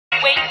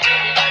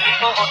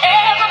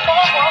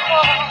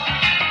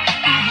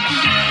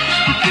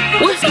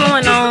What's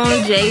going on,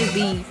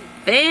 JB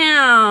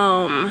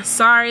fam?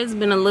 Sorry, it's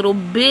been a little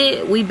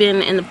bit. We've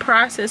been in the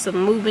process of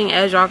moving,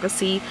 as y'all can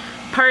see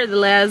per the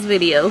last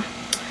video.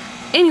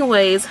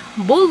 Anyways,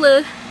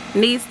 Bula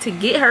needs to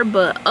get her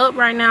butt up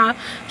right now.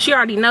 She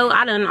already know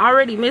I done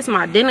already missed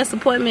my dentist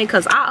appointment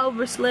because I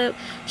overslept.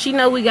 She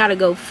know we gotta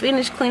go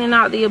finish cleaning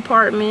out the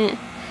apartment.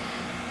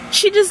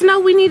 She just know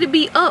we need to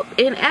be up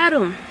and at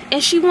 'em,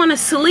 and she want to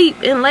sleep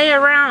and lay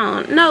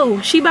around.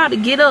 No, she about to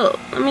get up.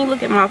 Let me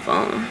look at my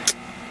phone.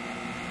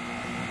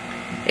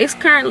 It's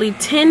currently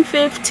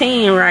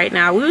 10:15 right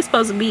now. We were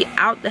supposed to be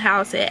out the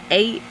house at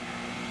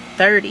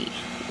 8:30.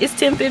 It's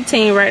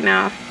 10:15 right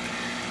now.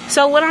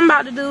 So what I'm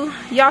about to do,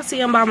 y'all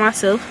see I'm by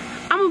myself.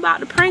 I'm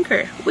about to prank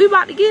her. We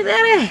about to get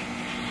that in.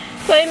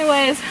 So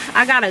anyways,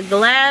 I got a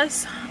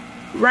glass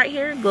right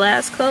here,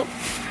 glass cup.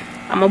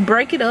 I'm gonna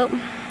break it up.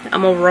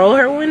 I'm gonna roll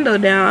her window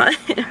down.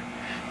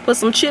 Put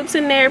some chips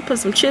in there, put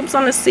some chips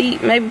on the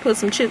seat, maybe put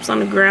some chips on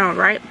the ground,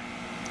 right?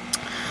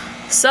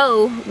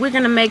 So we're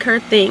gonna make her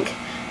think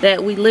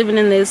that we living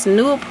in this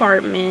new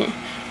apartment,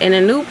 in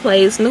a new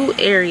place, new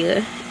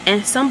area,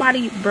 and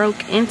somebody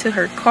broke into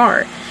her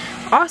car.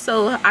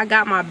 Also, I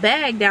got my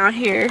bag down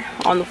here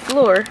on the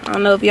floor. I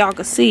don't know if y'all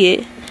can see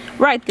it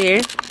right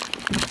there,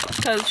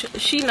 because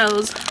she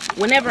knows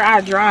whenever I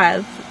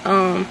drive,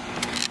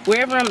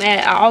 wherever I'm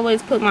at, I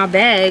always put my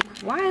bag.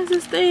 Why is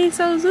this thing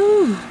so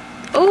zoom?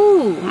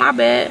 Oh, my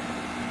bad.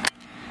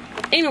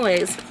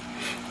 Anyways,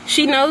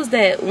 she knows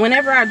that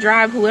whenever I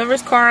drive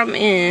whoever's car I'm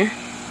in,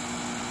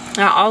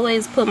 I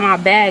always put my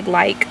bag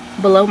like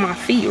below my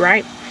feet,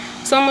 right?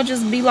 So I'm gonna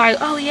just be like,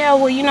 oh yeah,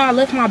 well, you know, I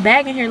left my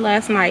bag in here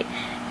last night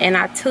and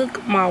I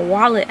took my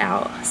wallet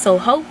out. So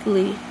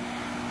hopefully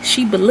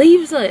she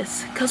believes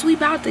us, cause we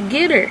about to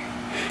get her.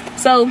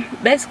 So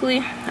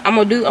basically, I'm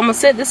gonna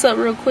set this up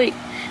real quick.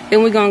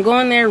 Then we're gonna go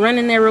in there, run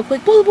in there real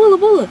quick. Bula, bula,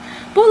 bula,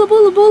 bula,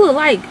 bula, bula.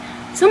 Like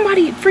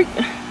somebody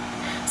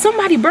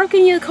broke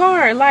in your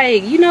car.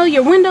 Like, you know,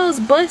 your window's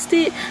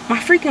busted. My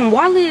freaking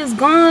wallet is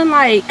gone.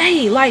 Like,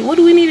 hey, like, what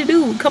do we need to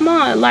do? Come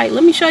on, like,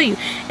 let me show you.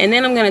 And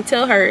then I'm gonna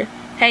tell her,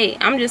 hey,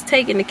 I'm just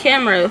taking the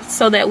camera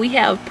so that we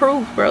have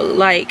proof, bro.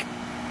 Like,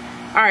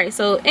 all right.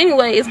 So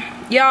anyways,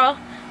 y'all,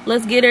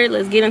 let's get her.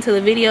 Let's get into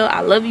the video.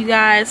 I love you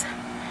guys.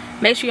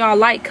 Make sure y'all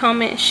like,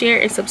 comment,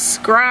 share, and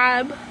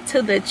subscribe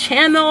to the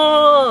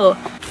channel.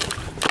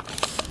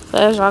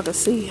 As y'all can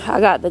see, I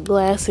got the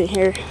glass in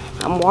here.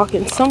 I'm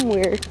walking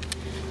somewhere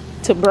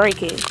to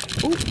break it.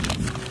 Ooh.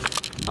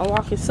 I'm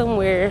walking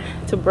somewhere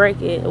to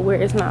break it where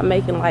it's not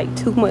making like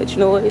too much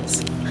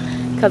noise,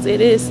 because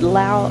it is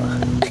loud.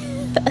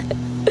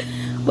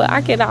 But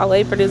I cannot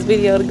wait for this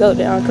video to go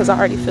down, because I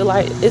already feel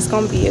like it's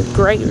gonna be a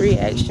great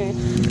reaction,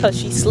 because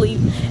she sleep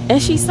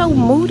and she's so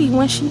moody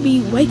when she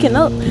be waking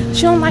up.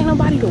 She don't like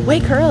nobody to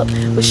wake her up,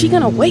 but she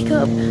gonna wake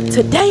up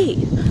today.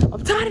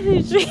 I'm tired of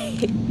this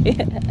shit.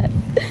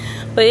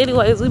 But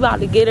anyways, we about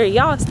to get her.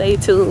 Y'all stay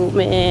tuned,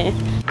 man.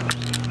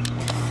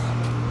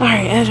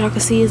 Alright, as y'all can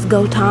see, it's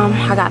go time.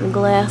 I got the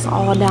glass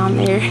all down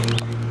there.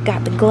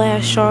 Got the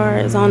glass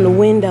shards on the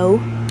window.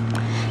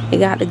 It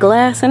got the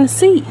glass in the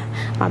seat.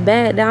 My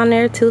bag down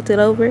there tilted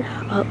over.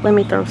 Oh, let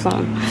me throw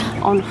something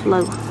on the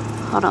floor.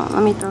 Hold on,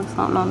 let me throw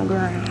something on the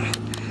ground.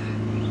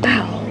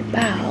 Bow,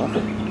 bow,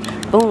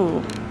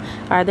 boom.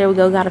 Alright, there we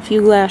go. Got a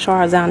few glass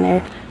shards down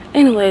there.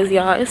 Anyways,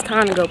 y'all, it's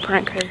time to go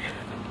prank her.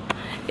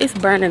 It's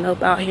burning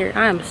up out here.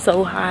 I am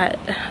so hot,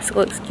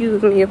 so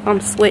excuse me if I'm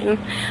sweating.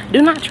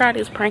 Do not try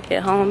this prank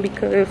at home,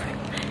 because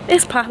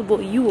it's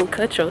possible you will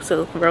cut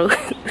yourself, bro.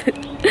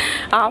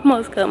 I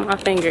almost cut my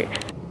finger.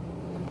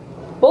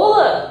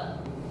 Bula,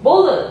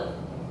 Bula,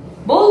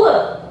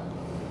 Bula,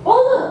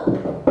 Bula,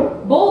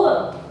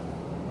 Bula.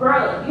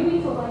 Bro, you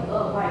need to wake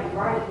up like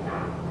right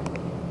now.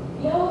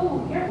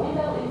 Yo, your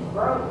window is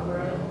broke,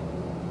 bro.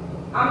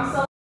 I'm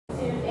so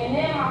serious. And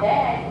then my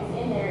bag is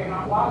in there and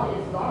my wallet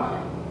is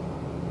gone.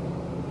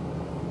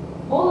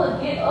 Bula,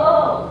 get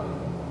up.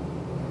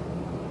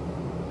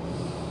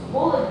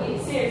 Bula,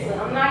 get seriously.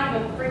 I'm not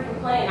even freaking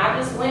playing. I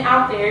just went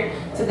out there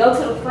to go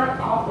to the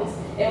front office,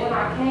 and when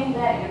I came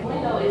back, your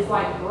window is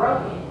like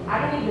broken.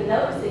 I didn't even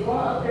notice it going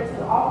up there to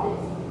the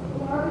office.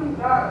 How do you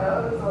not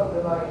notice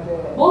something like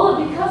that?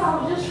 Bula, because I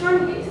was just trying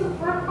to get to the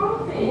front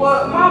office.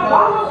 What? My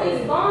wallet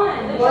is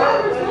gone. The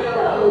driver's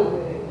window?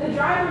 window. The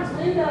driver's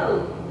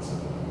window.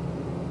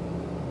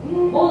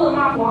 Bula,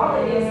 my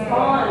wallet is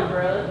gone,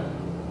 bruh.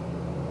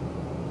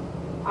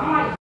 I'm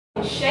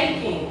like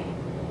shaking.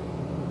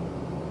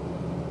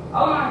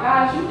 Oh my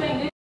gosh, you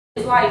think this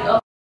is like a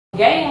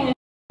game?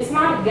 It's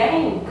not a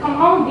game.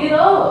 Come on, get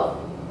up.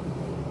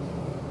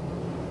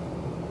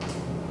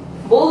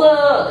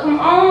 Bula, come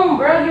on,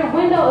 bro. Your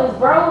window is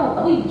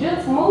broke. We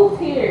just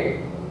moved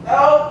here.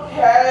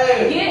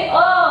 Okay. Get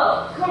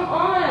up. Come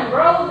on,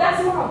 bro.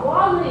 That's my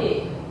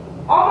wallet.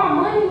 All my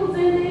money was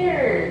in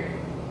there.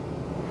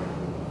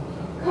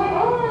 Come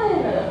on.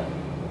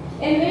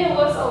 And then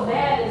what's so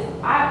bad is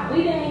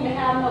we didn't even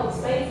have no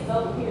spaces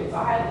over here. So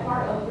I had to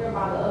park over here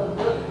by the other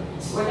building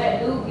where that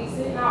dude be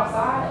sitting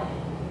outside.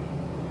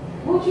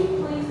 Would you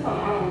please come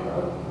on,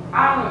 bro?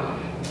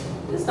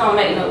 This don't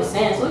make no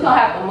sense. We're gonna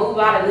have to move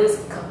out of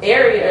this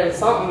area or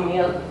something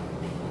else.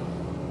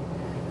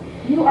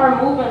 You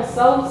are moving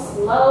so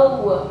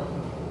slow.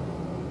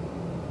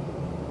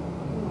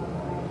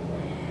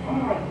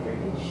 I'm like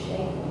freaking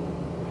shaking.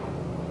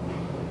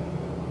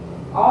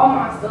 All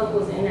my stuff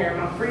was in there.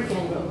 My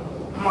freaking,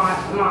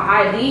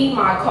 my ID,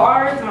 my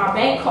cards, my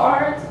bank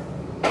cards.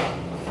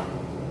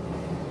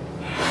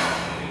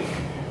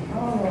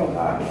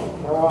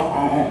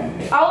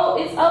 Oh,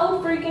 it's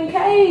old freaking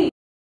K.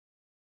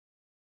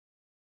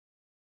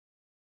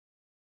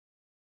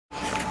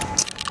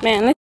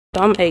 Man, this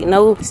don't make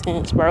no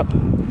sense, bro.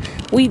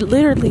 We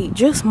literally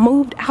just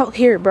moved out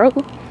here, bro.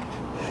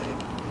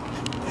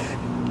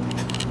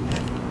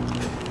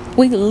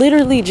 We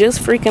literally just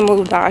freaking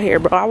moved out here,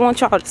 bro. I want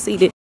y'all to see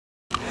this.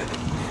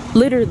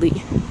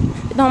 Literally.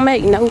 It don't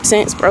make no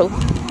sense, bro.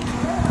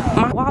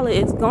 My wallet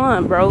is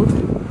gone, bro.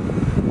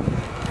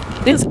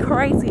 This is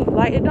crazy.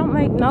 Like, it don't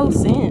make no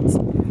sense.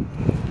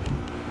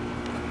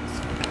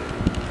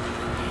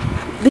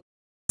 This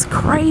is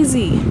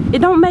crazy. It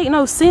don't make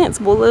no sense,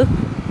 Bulla.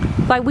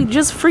 Like, we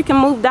just freaking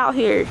moved out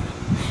here.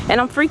 And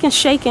I'm freaking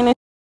shaking.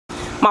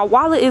 My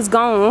wallet is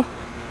gone.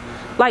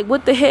 Like,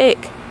 what the heck?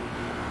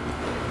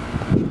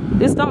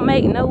 This don't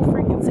make no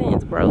freaking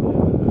sense, bro.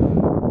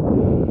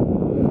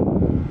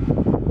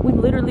 We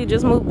literally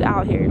just moved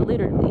out here.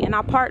 Literally. And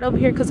I parked over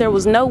here because there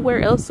was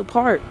nowhere else to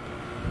park.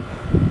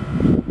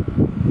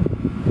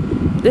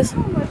 This,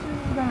 how much is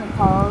it gonna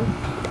cost?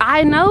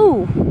 I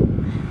know.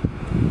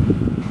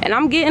 And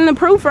I'm getting the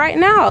proof right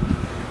now.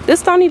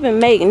 This don't even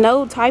make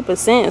no type of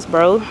sense,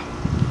 bro.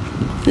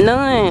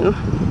 None.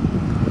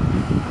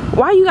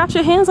 Why you got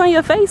your hands on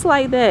your face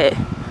like that?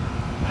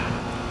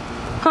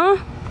 Huh?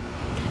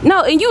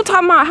 No, and you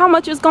talking about how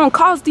much it's gonna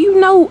cost. Do you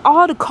know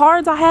all the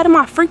cards I had in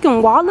my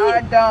freaking wallet?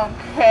 I don't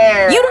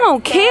care. You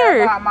don't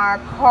care about my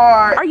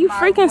card. Are you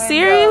freaking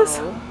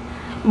serious?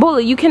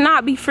 Bullet, you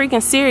cannot be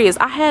freaking serious.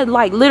 I had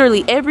like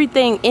literally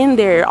everything in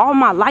there, all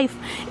my life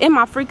in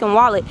my freaking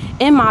wallet,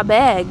 in my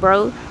bag,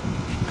 bro.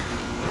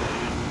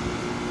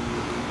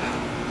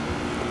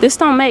 This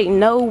don't make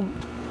no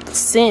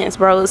sense,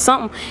 bro. It's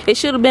something. It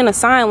should have been a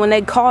sign when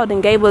they called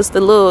and gave us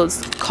the little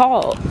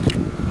call.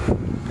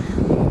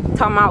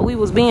 Talking about we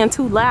was being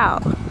too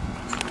loud.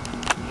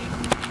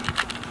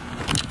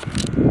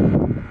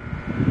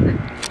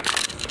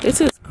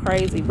 This is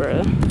crazy,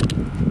 bro.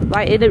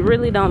 Like, it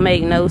really don't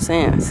make no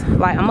sense.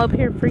 Like, I'm up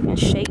here freaking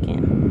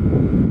shaking.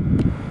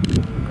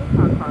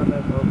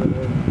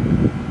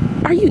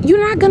 Are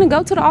you're not gonna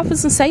go to the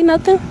office and say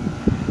nothing?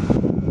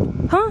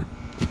 Huh?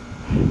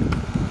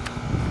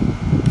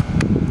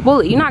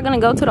 Bullet, you're not gonna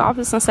go to the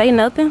office and say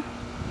nothing?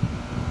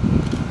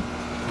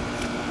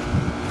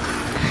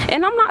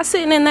 And I'm not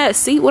sitting in that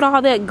seat with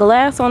all that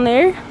glass on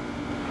there.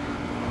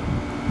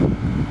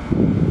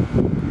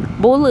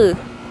 Bullet.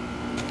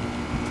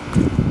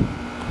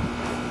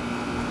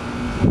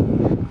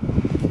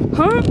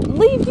 Huh?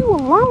 Leave you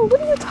alone.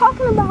 What are you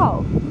talking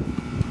about?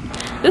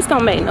 This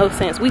don't make no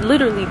sense. We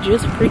literally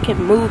just freaking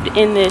moved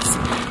in this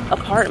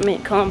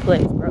apartment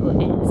complex, bro.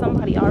 And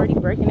somebody already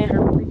breaking in her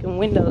freaking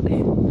window.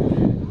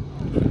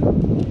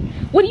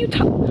 What are you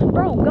talking?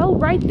 Bro, go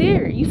right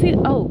there. You see?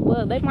 Oh,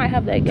 well, they might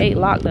have that gate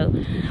locked though.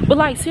 But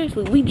like,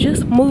 seriously, we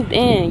just moved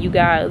in, you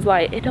guys.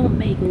 Like, it don't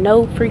make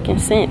no freaking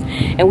sense.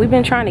 And we've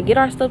been trying to get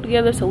our stuff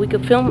together so we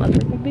could film a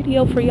freaking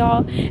video for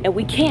y'all. And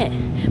we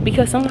can't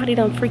because somebody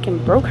done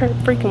freaking broke her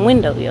freaking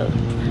window, yo.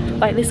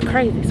 Like, this is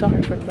crazy.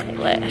 Sorry for the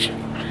backlash.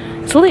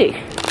 Slick,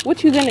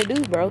 what you gonna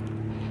do, bro?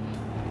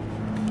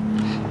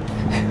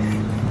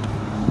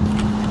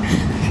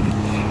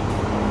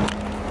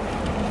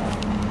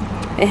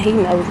 And he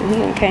knows it. He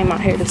done came out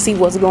here to see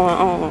what's going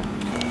on.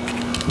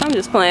 I'm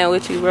just playing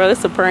with you, bro.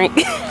 It's a prank.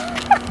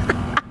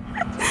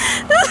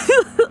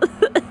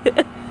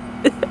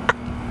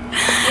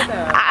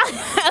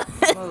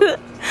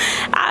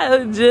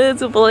 I'm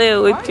just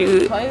playing with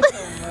you.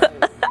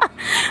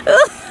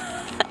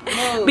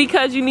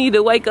 Because you need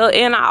to wake up,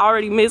 and I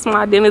already missed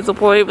my dentist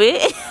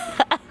appointment.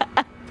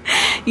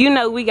 You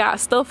know we got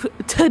stuff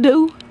to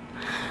do.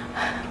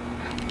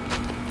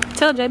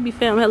 Tell JB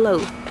fam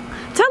hello.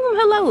 Tell him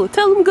hello.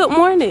 Tell him good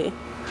morning.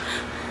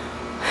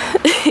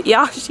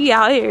 Y'all, she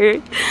out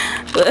here.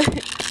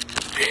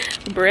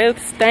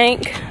 Breath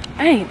stink.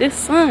 Hey, this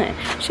sun.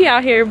 She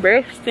out here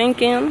breath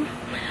stinking.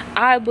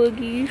 Eye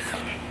boogies.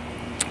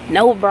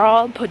 No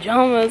bra,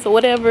 pajamas, or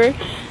whatever.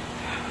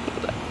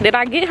 Did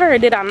I get her or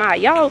did I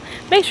not? Y'all,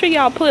 make sure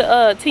y'all put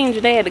Team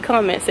Janae in the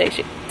comment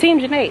section.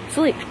 Team Janae,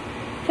 slick.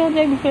 Tell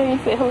JB Ferry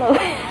and say hello.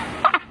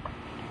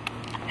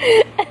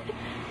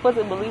 Was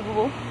it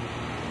believable?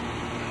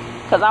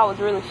 Because I was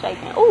really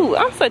shaking. Ooh,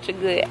 I'm such a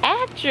good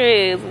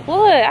actress.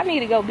 What? I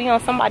need to go be on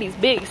somebody's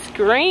big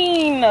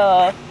screen.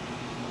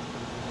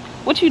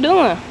 What you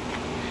doing?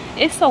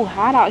 It's so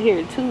hot out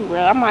here too,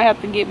 bro. I might have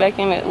to get back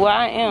in it. Well,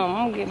 I am. I'm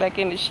going to get back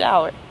in the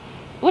shower.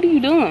 What are you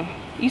doing?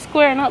 You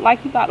squaring up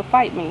like you about to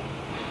fight me.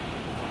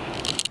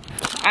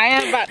 I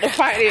am about to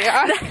fight it.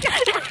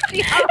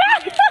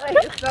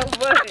 So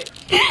much.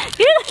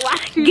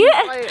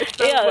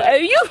 Yeah,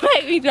 you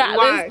make me drop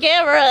this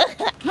camera.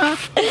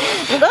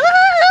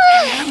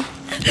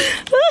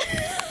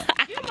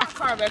 Get my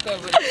car back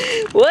over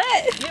there.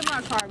 What? Get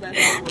my car back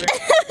over there.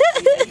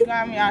 You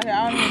got me out here.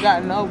 I don't even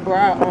got no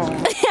bra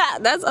on. Yeah,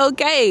 that's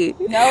okay.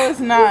 No, it's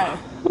not.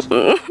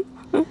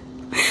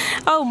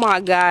 Oh my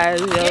God,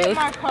 yo. Get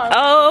my car.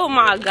 Oh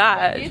my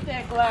God. Get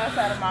that glass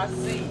out of my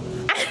seat.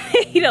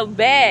 The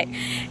back.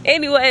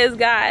 Anyways,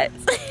 guys.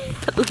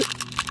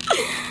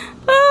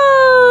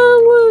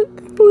 Oh,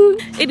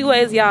 look.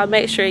 Anyways, y'all,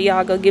 make sure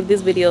y'all go give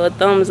this video a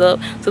thumbs up.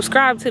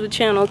 Subscribe to the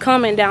channel.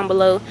 Comment down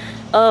below.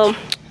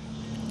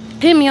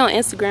 Hit me on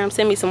Instagram.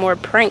 Send me some more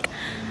prank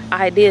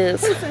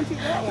ideas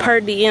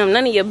per DM.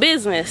 None of your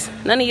business.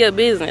 None of your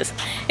business.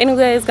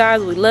 Anyways,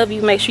 guys, we love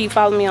you. Make sure you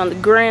follow me on the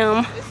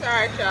gram. It's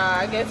alright, y'all.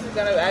 I guess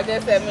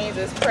that means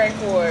it's prank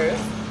wars.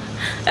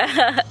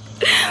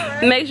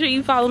 Make sure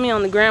you follow me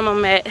on the gram.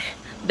 I'm at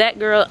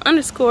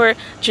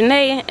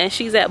 _Janae, and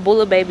she's at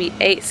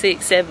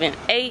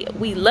BOLA'S8678.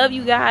 We love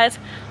you guys.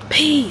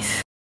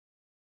 Peace.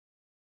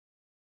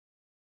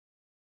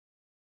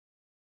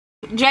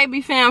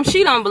 JB fam,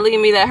 she don't believe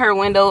me that her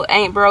window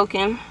ain't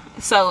broken,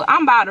 so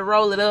I'm about to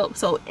roll it up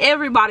so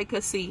everybody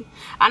could see.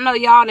 I know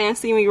y'all didn't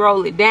see me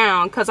roll it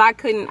down because I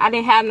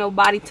didn't have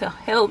nobody to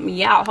help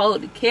me out,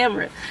 hold the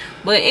camera.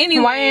 But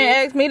anyway, why you didn't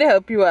ask me to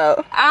help you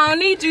out? I don't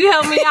need you to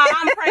help me out.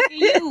 I'm pranking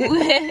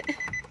you.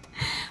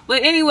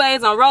 But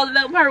anyways, I'm rolling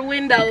up her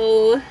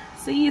window.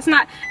 See, it's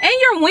not, and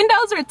your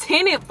windows are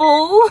tinted,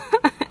 fool.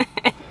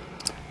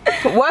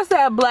 What's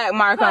that black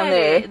mark on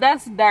there?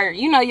 That's dirt.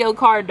 You know your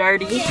car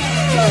dirty.